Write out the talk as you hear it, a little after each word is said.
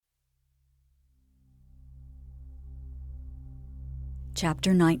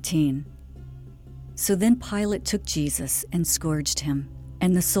Chapter 19. So then Pilate took Jesus and scourged him,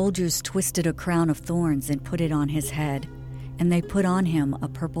 and the soldiers twisted a crown of thorns and put it on his head, and they put on him a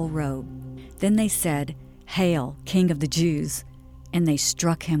purple robe. Then they said, "Hail, King of the Jews!" and they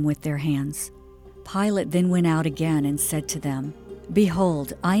struck him with their hands. Pilate then went out again and said to them,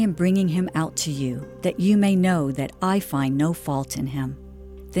 "Behold, I am bringing him out to you, that you may know that I find no fault in him."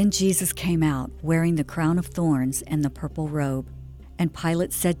 Then Jesus came out, wearing the crown of thorns and the purple robe. And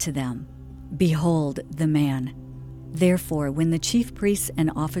Pilate said to them, "Behold the man." Therefore, when the chief priests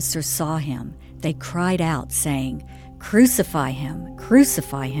and officers saw him, they cried out, saying, "Crucify him!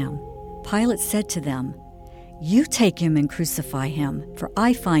 Crucify him!" Pilate said to them, "You take him and crucify him, for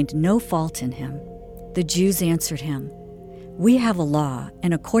I find no fault in him." The Jews answered him, "We have a law,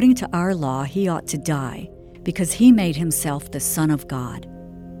 and according to our law he ought to die, because he made himself the Son of God."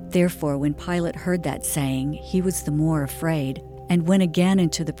 Therefore, when Pilate heard that saying, he was the more afraid, and went again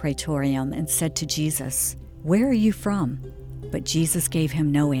into the praetorium and said to Jesus, "Where are you from?" But Jesus gave him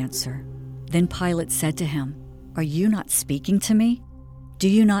no answer. Then Pilate said to him, "Are you not speaking to me? Do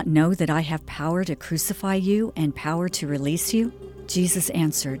you not know that I have power to crucify you and power to release you?" Jesus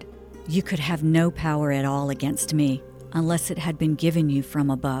answered, "You could have no power at all against me, unless it had been given you from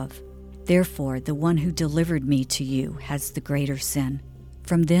above. Therefore, the one who delivered me to you has the greater sin."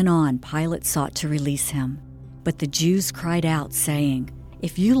 From then on, Pilate sought to release him. But the Jews cried out, saying,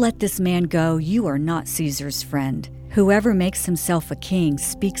 "If you let this man go, you are not Caesar's friend. Whoever makes himself a king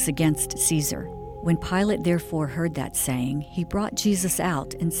speaks against Caesar." When Pilate therefore heard that saying, he brought Jesus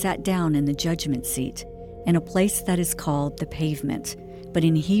out and sat down in the judgment seat, in a place that is called the Pavement, but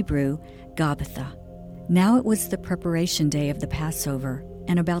in Hebrew, Gabbatha. Now it was the preparation day of the Passover,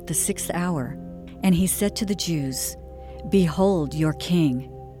 and about the 6th hour. And he said to the Jews, "Behold your king."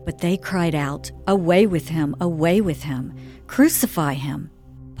 But they cried out, "Away with him! Away with him! Crucify him!"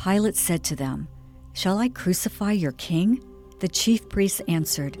 Pilate said to them, "Shall I crucify your king?" The chief priests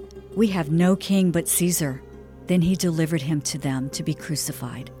answered, "We have no king but Caesar." Then he delivered him to them to be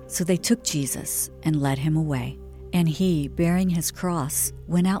crucified. So they took Jesus and led him away. And he, bearing his cross,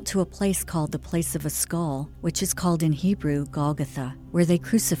 went out to a place called the Place of a Skull, which is called in Hebrew Golgotha, where they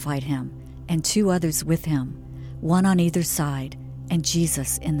crucified him, and 2 others with him, one on either side, and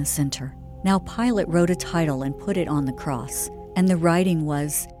Jesus in the center. Now Pilate wrote a title and put it on the cross, and the writing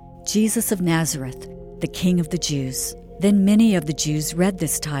was, "Jesus of Nazareth, the King of the Jews." Then many of the Jews read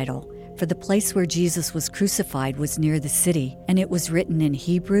this title, for the place where Jesus was crucified was near the city, and it was written in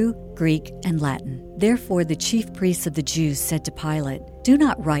Hebrew, Greek, and Latin. Therefore the chief priests of the Jews said to Pilate, "Do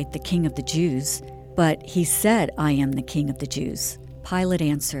not write the King of the Jews." But he said, "I am the King of the Jews." Pilate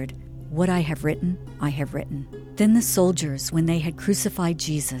answered, "What I have written, I have written." Then the soldiers, when they had crucified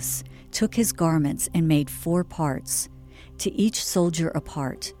Jesus, took his garments and made 4 parts, to each soldier a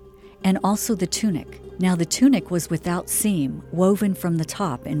part, and also the tunic. Now the tunic was without seam, woven from the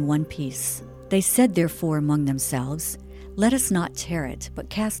top in one piece. They said therefore among themselves, "Let us not tear it, but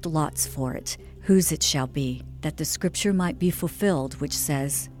cast lots for it, whose it shall be, that the scripture might be fulfilled, which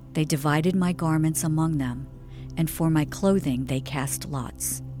says, 'They divided my garments among them, and for my clothing they cast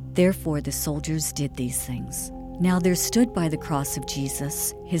lots.'" Therefore the soldiers did these things. Now there stood by the cross of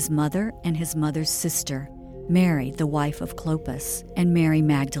Jesus his mother and his mother's sister, Mary, the wife of Clopas, and Mary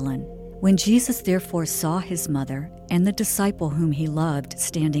Magdalene. When Jesus therefore saw his mother and the disciple whom he loved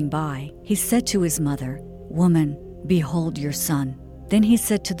standing by, he said to his mother, "Woman, behold your son." Then he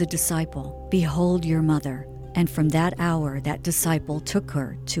said to the disciple, "Behold your mother." And from that hour that disciple took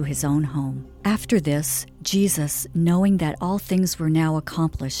her to his own home. After this, Jesus, knowing that all things were now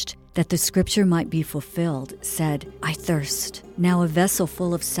accomplished, that the scripture might be fulfilled, said, "I thirst." Now a vessel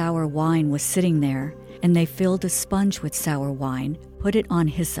full of sour wine was sitting there, and they filled a sponge with sour wine, put it on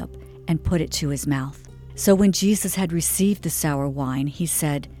hyssop, and put it to his mouth. So when Jesus had received the sour wine, he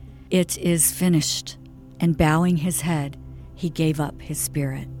said, "It is finished." And bowing his head, he gave up his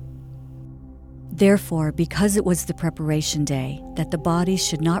spirit. Therefore, because it was the preparation day, that the body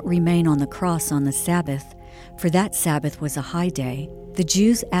should not remain on the cross on the Sabbath, for that Sabbath was a high day, the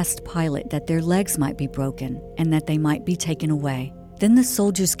Jews asked Pilate that their legs might be broken, and that they might be taken away. Then the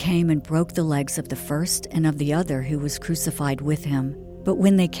soldiers came and broke the legs of the first and of the other who was crucified with him. But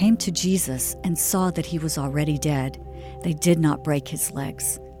when they came to Jesus and saw that he was already dead, they did not break his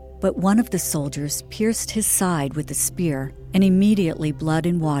legs. But one of the soldiers pierced his side with a spear, and immediately blood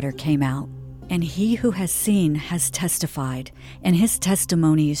and water came out. And he who has seen has testified, and his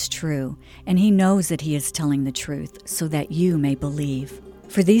testimony is true, and he knows that he is telling the truth, so that you may believe.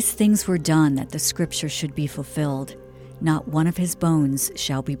 For these things were done that the scripture should be fulfilled. Not one of his bones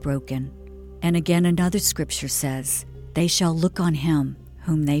shall be broken. And again another scripture says, They shall look on him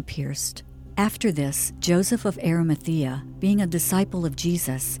whom they pierced. After this, Joseph of Arimathea, being a disciple of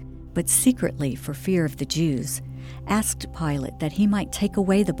Jesus, but secretly for fear of the Jews, asked Pilate that he might take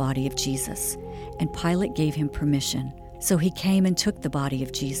away the body of Jesus, and Pilate gave him permission. So he came and took the body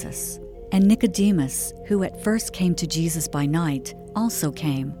of Jesus. And Nicodemus, who at first came to Jesus by night, also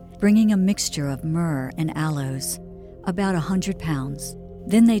came, bringing a mixture of myrrh and aloes, about 100 pounds.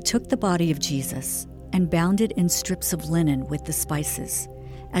 Then they took the body of Jesus and bound it in strips of linen with the spices,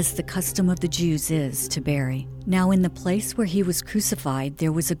 as the custom of the Jews is to bury. Now in the place where he was crucified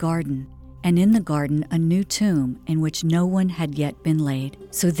there was a garden, and in the garden a new tomb in which no one had yet been laid.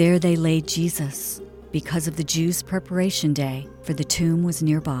 So there they laid Jesus, because of the Jews' preparation day, for the tomb was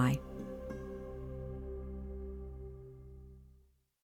nearby.